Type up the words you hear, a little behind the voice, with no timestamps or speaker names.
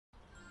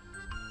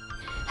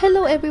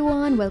Hello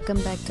everyone!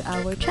 Welcome back to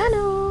our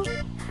channel!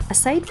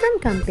 Aside from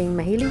camping,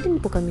 mahilig din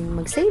po kaming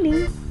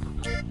mag-sailing.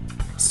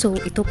 So,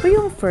 ito po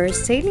yung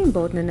first sailing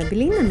boat na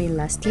nabili namin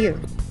last year.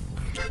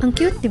 Ang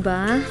cute,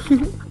 diba?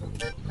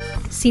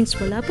 Since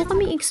wala po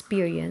kaming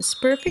experience,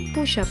 perfect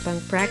po siya pang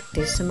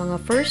practice sa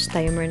mga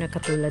first-timer na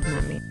katulad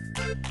namin.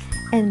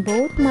 And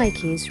both my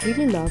kids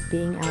really love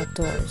being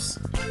outdoors.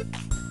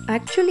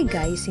 Actually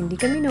guys, hindi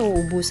kami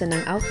nauubusan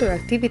ng outdoor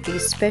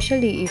activities,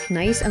 especially if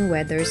nice ang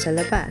weather sa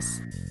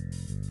labas.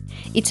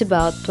 It's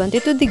about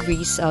 22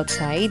 degrees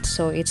outside,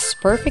 so it's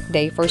perfect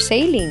day for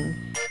sailing.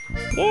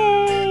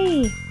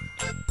 Yay!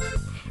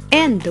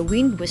 And the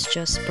wind was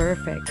just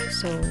perfect.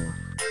 So,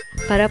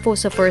 para po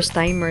sa first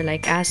timer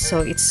like us,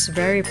 so it's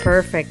very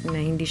perfect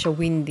na hindi siya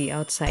windy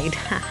outside.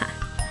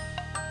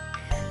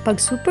 Pag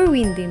super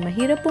windy,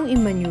 mahirap pong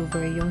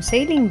i-maneuver yung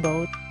sailing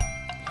boat.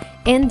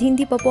 And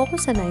hindi pa po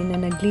ako sanay na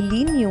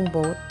naglilin yung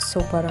boat,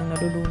 so parang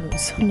nalulunod.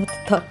 So,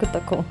 natatakot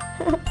ako.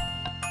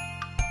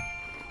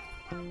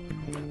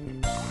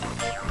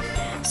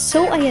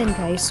 So, ayan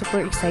guys,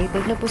 super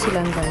excited na po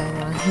silang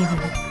dalawa.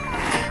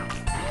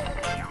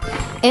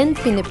 And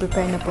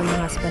pinaprepare na po ng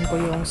husband ko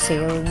yung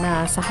sail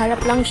na sa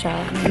harap lang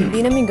siya.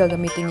 Hindi namin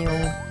gagamitin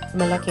yung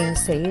malaking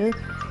sail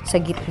sa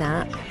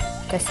gitna.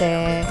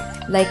 Kasi,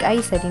 like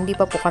I said, hindi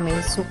pa po kami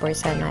super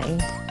sanay.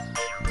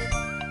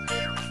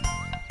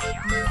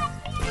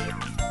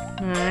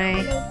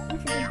 Hi.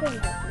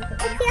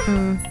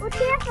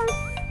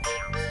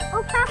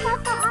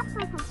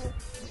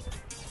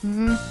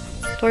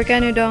 Tour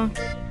ka nu då?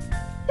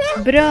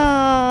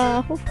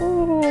 Bra!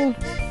 Hoho!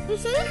 Du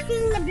ser ju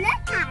fina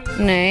blöt här.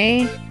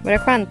 Nej, var det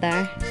skönt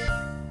där?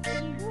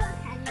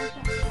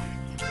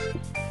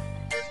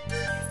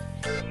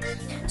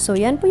 So,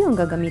 yan po yung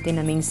gagamitin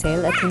naming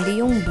sail at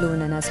hindi yung blue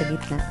na nasa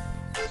gitna.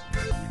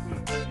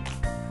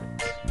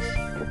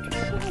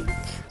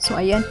 So,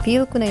 ayan,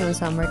 feel ko na yung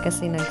summer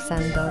kasi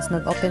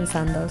nag-open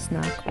sandals na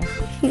ako.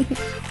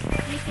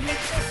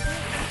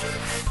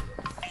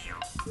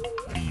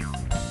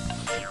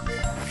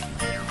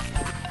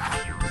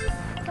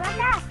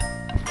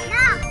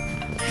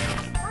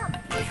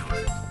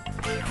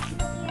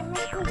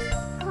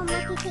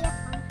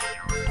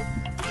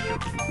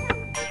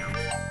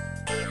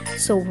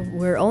 So,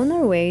 we're on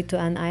our way to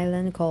an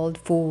island called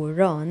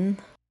Fåran.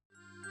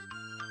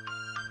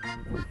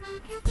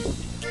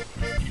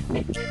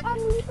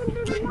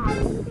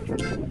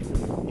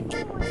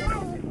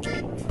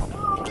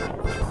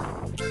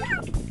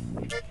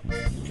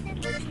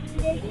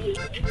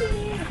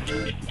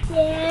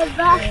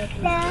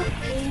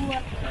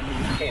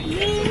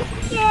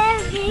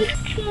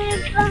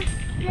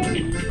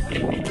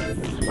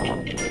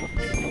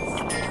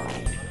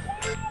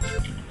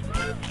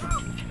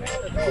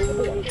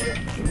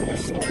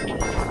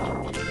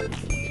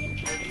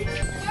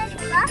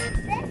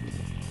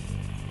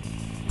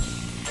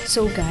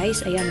 So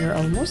guys, ayan, we're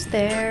almost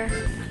there.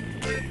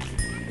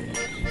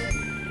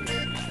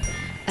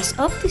 As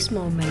of this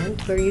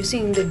moment, we're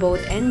using the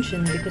boat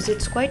engine because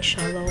it's quite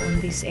shallow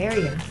on this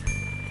area.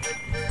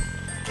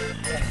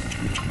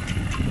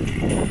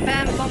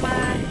 Bam, mama,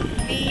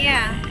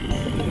 Mia.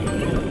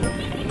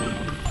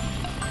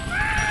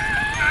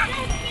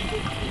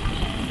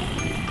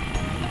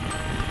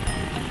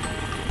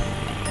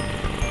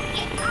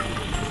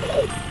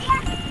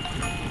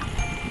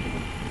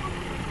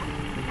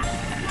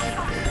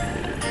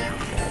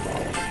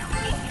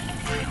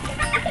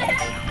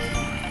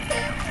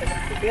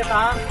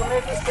 Peter, kom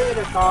ut och styr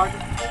ett tag.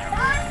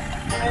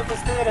 Kom ut och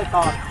styr ett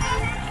tag.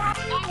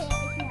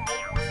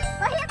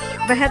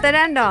 Vad heter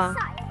den då?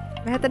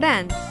 Vad heter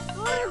den?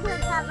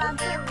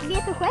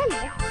 Vet du själv?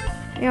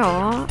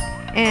 Ja,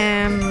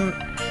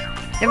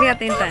 jag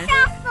vet inte.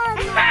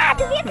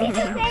 Du vet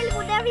inte själv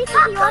och där vet inte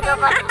jag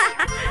heller.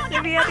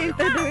 Jag vet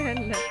inte du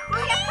heller. Nej!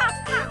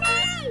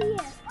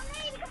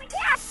 Nej, det kommer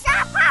krascha,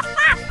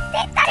 pappa!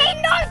 Titta, det är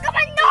 0,0!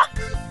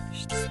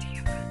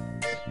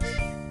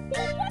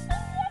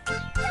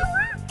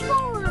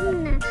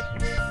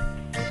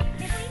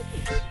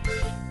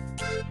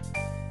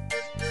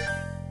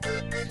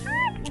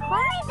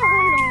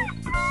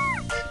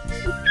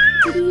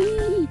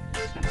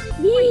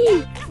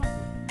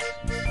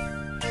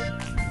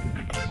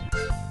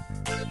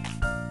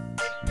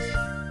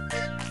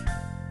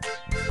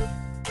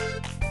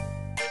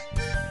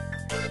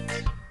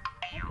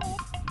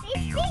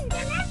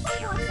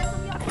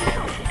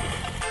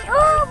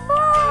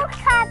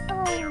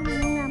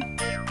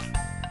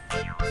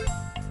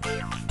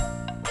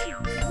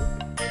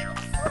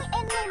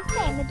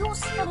 Då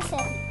ska du se.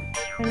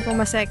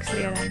 1,6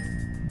 redan.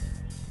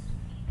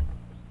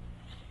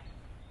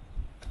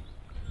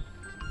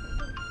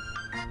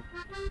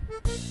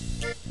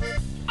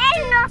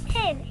 En något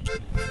till.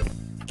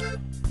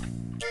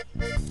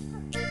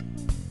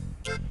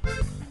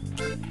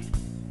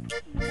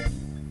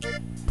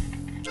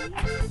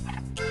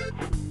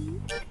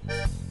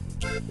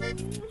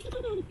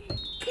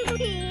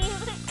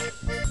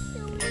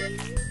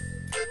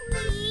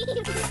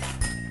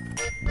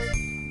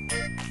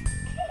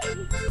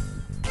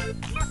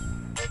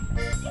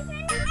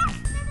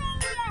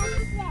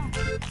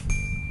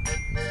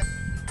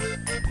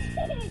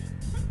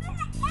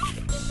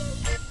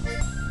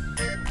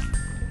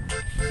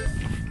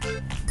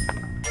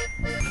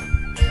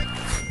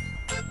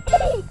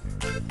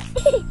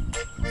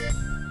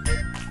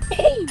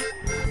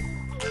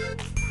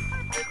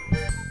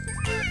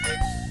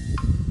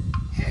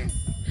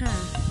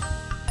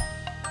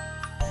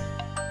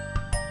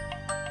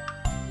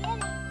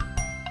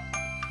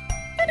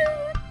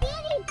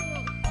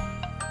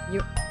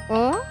 You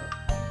oh?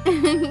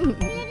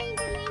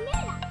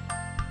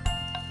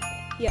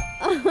 Yeah.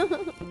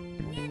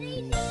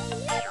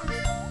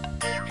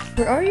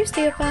 Where are you,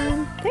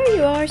 Stefan? There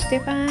you are,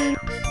 Stefan.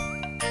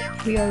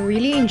 We are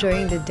really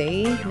enjoying the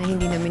day na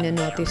hindi namin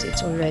na-notice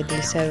it's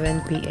already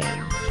 7 p.m.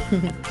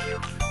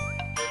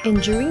 And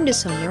during the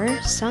summer,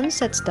 sun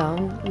sets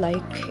down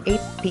like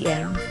 8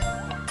 p.m.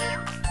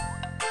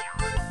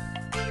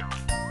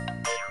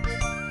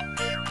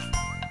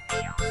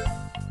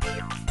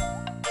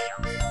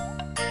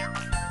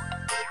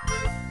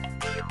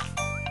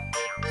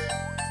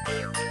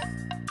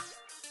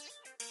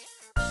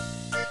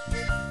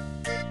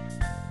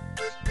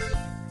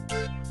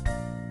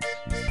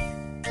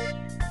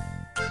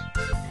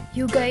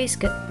 You guys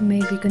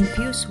may be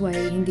confused why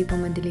hindi pa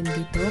madilim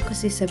dito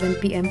kasi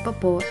 7 p.m. pa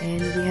po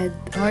and we had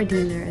our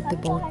dinner at the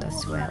boat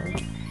as well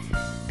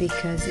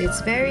because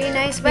it's very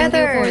nice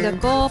weather. Thank you for the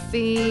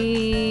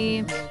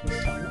coffee.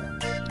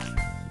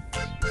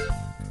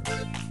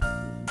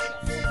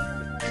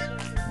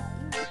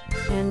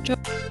 And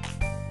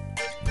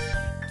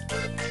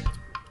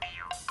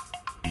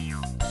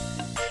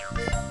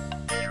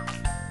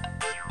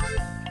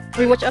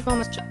we watch out how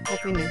much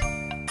coffee niya.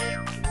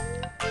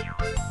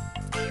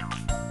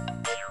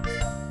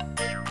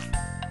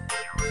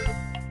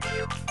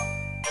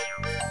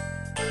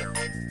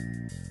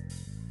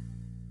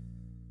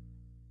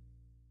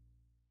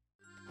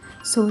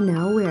 So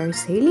now we are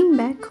sailing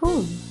back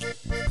home.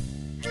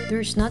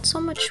 There's not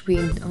so much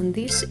wind on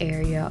this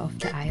area of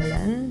the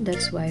island,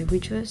 that's why we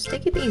just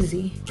take it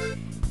easy.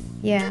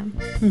 Yeah.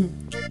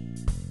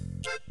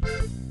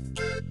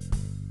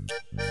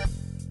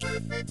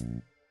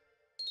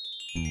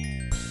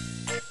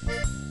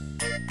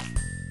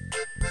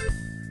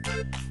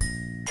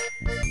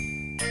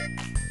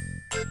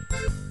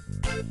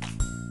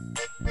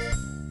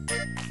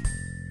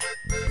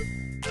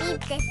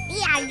 Inte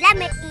spela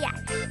med er.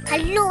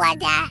 Hallå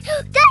där!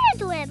 Där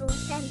står jag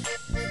båten.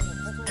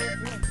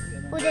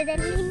 Och det är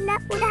den lilla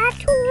och det här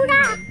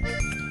Tora.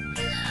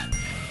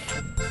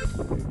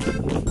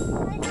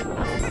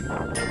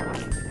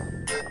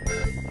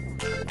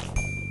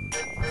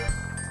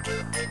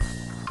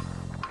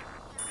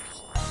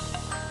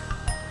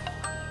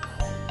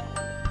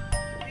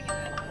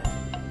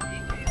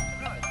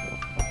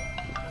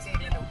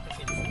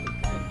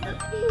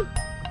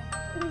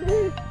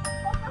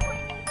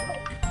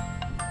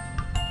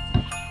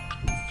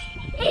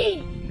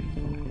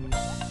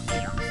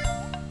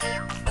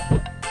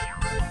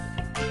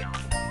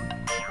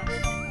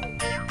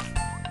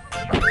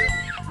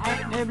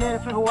 Nu blir det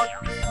för hårt.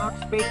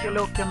 Snart spricker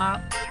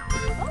luckorna.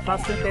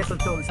 Fast det inte är så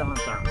tungt,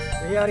 Samantha.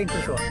 Det gör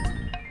inte så.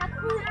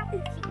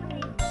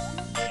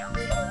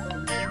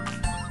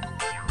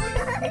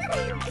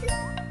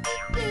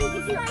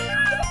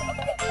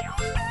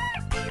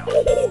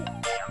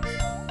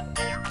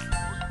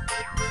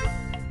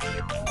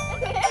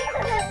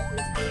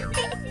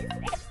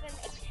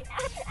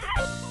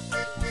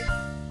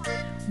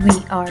 We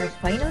are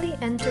finally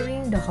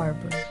entering the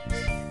harbor.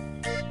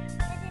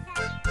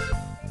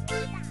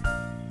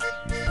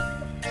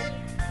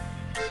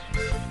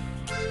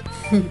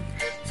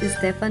 Si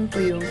Stefan po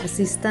yung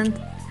assistant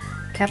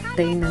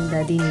captain ng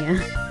daddy niya.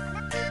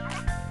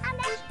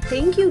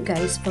 Thank you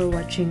guys for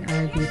watching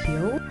our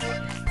video.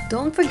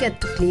 Don't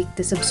forget to click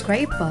the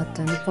subscribe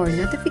button for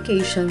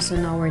notifications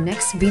on our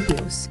next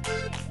videos.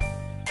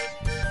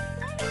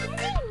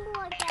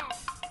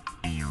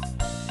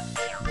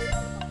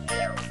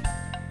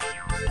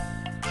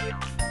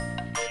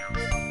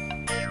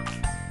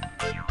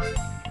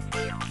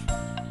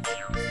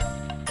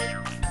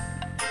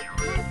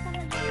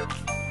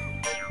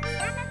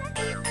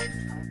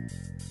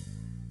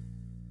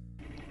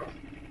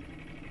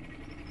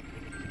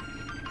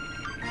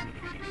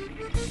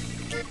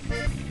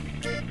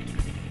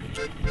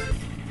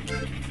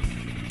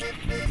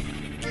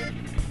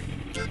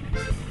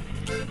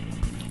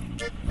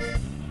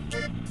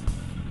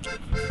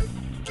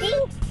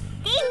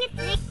 Det är inget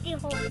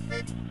riktigt hål.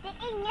 Det är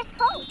inget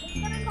hål. Det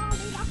ska väl vara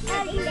i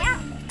vattnet.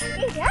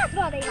 Det är där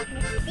bara i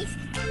vattnet. Visst.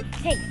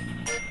 Hej.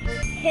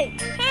 Hej.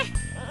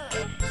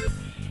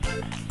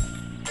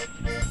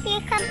 Vi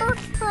kan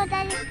bort på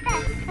där uppe.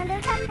 Kan du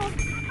ta på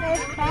där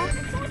uppe?